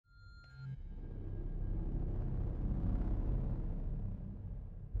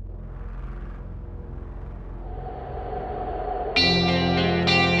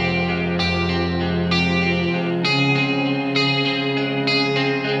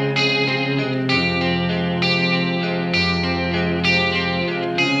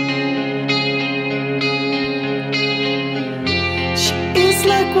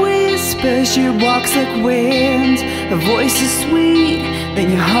whispers, she walks like wind. Her voice is sweet, then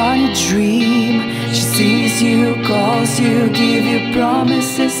your heart a dream. She sees you, calls you, give you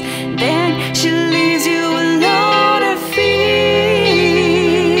promises, then she leaves you alone and fear.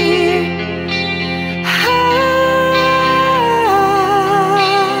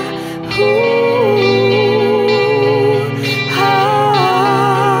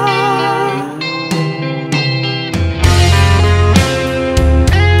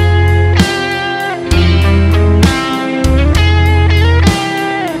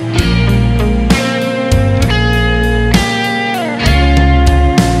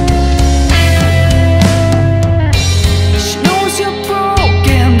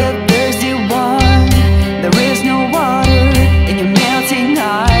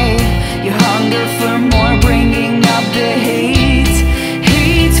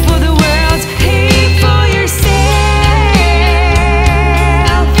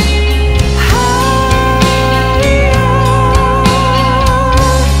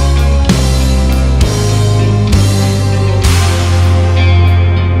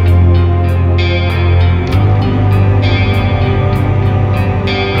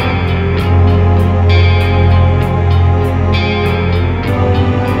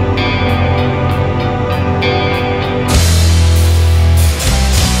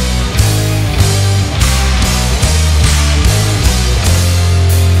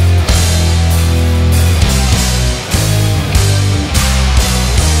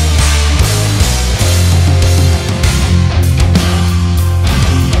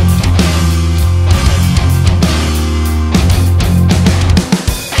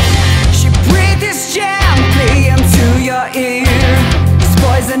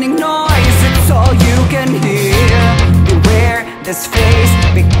 This face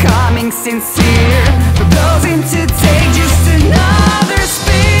becoming sincere, proposing to take just another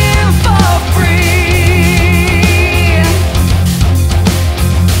spin for free.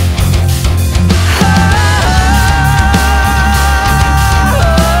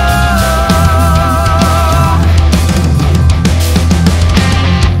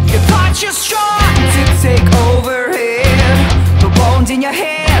 You thought you're strong to take over here, the wound in your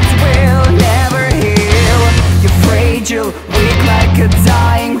head will never heal. You're fragile, like a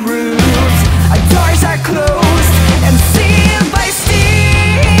dying root. Our doors are closed and sealed by steel.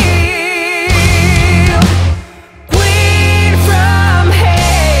 Queen from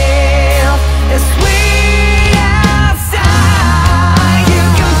hell is sweet outside. You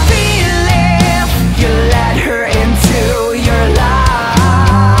can feel it. You let her into your life.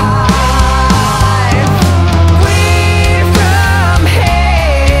 Queen from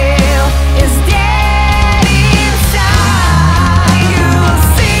hell is dead inside.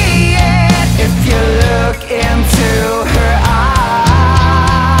 See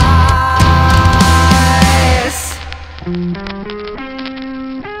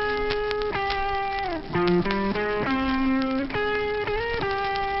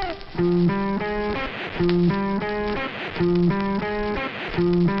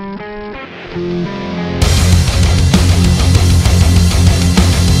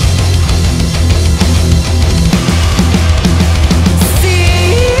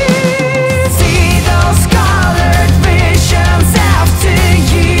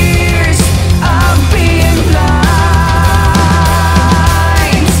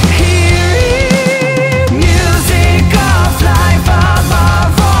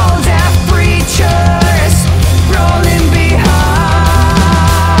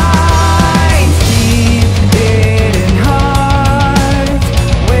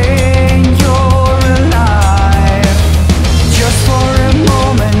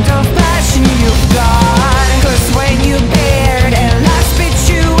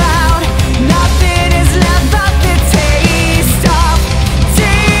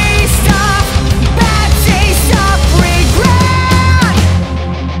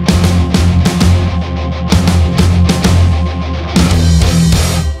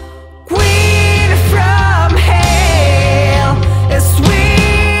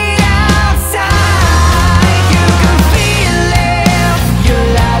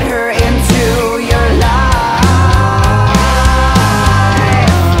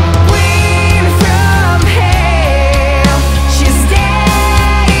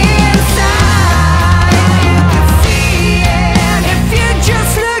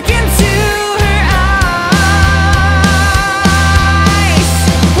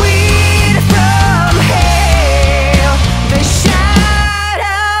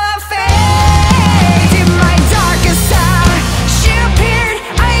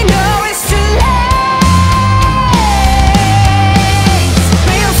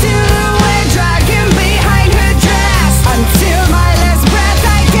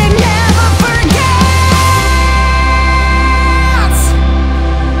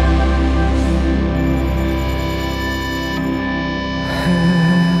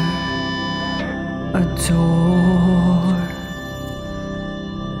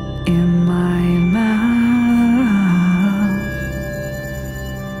in my mouth,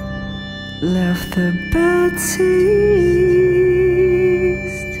 left the bad taste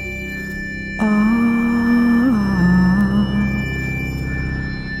of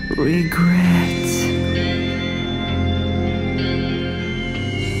regret.